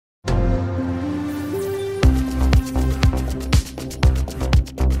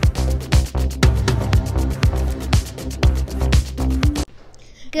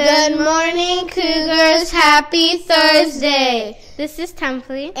Good morning, Cougars. Happy Thursday. This is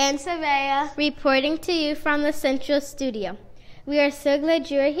Templey and Savea reporting to you from the Central Studio. We are so glad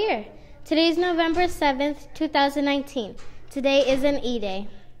you are here. Today is November 7th, 2019. Today is an E-Day.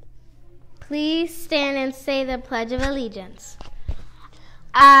 Please stand and say the Pledge of Allegiance.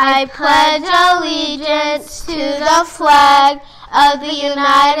 I pledge allegiance to the flag of the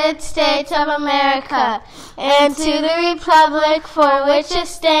United States of America and to the republic for which it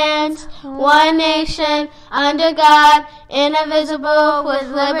stands, one nation, under God, indivisible, with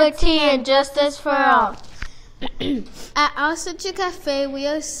liberty and justice for all. At our Central Cafe, we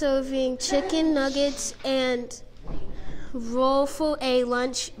are serving chicken nuggets and roll for A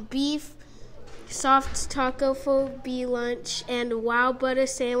lunch, beef soft taco for B lunch, and wild butter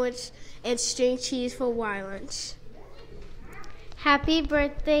sandwich and string cheese for Y lunch. Happy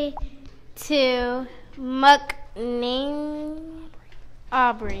birthday to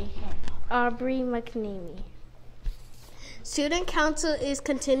Aubrey McNamee. Student Council is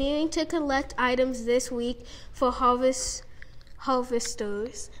continuing to collect items this week for harvesters.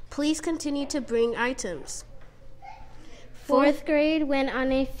 Please continue to bring items. Fourth grade went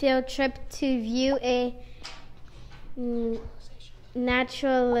on a field trip to view a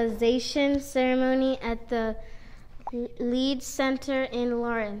naturalization ceremony at the Lead Center in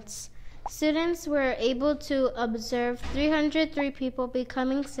Lawrence. Students were able to observe 303 people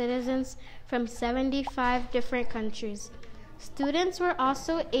becoming citizens from 75 different countries. Students were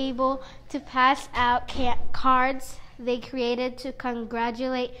also able to pass out cards they created to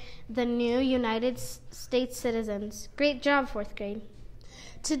congratulate the new United States citizens. Great job, fourth grade.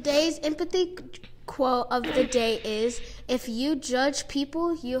 Today's empathy quote of the day is, if you judge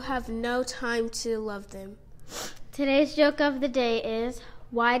people, you have no time to love them. Today's joke of the day is,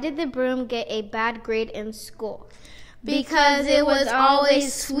 why did the broom get a bad grade in school? Because it was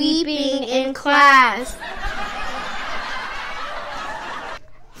always sweeping in class.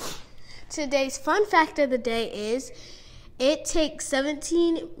 Today's fun fact of the day is, it takes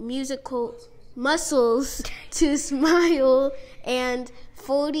 17 musical muscles to smile and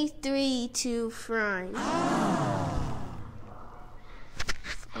 43 to frown.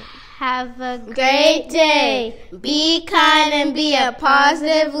 Have a great day. Be kind and be a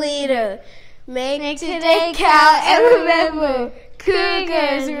positive leader. Make today count and remember,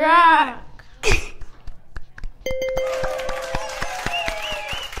 Cougars rock!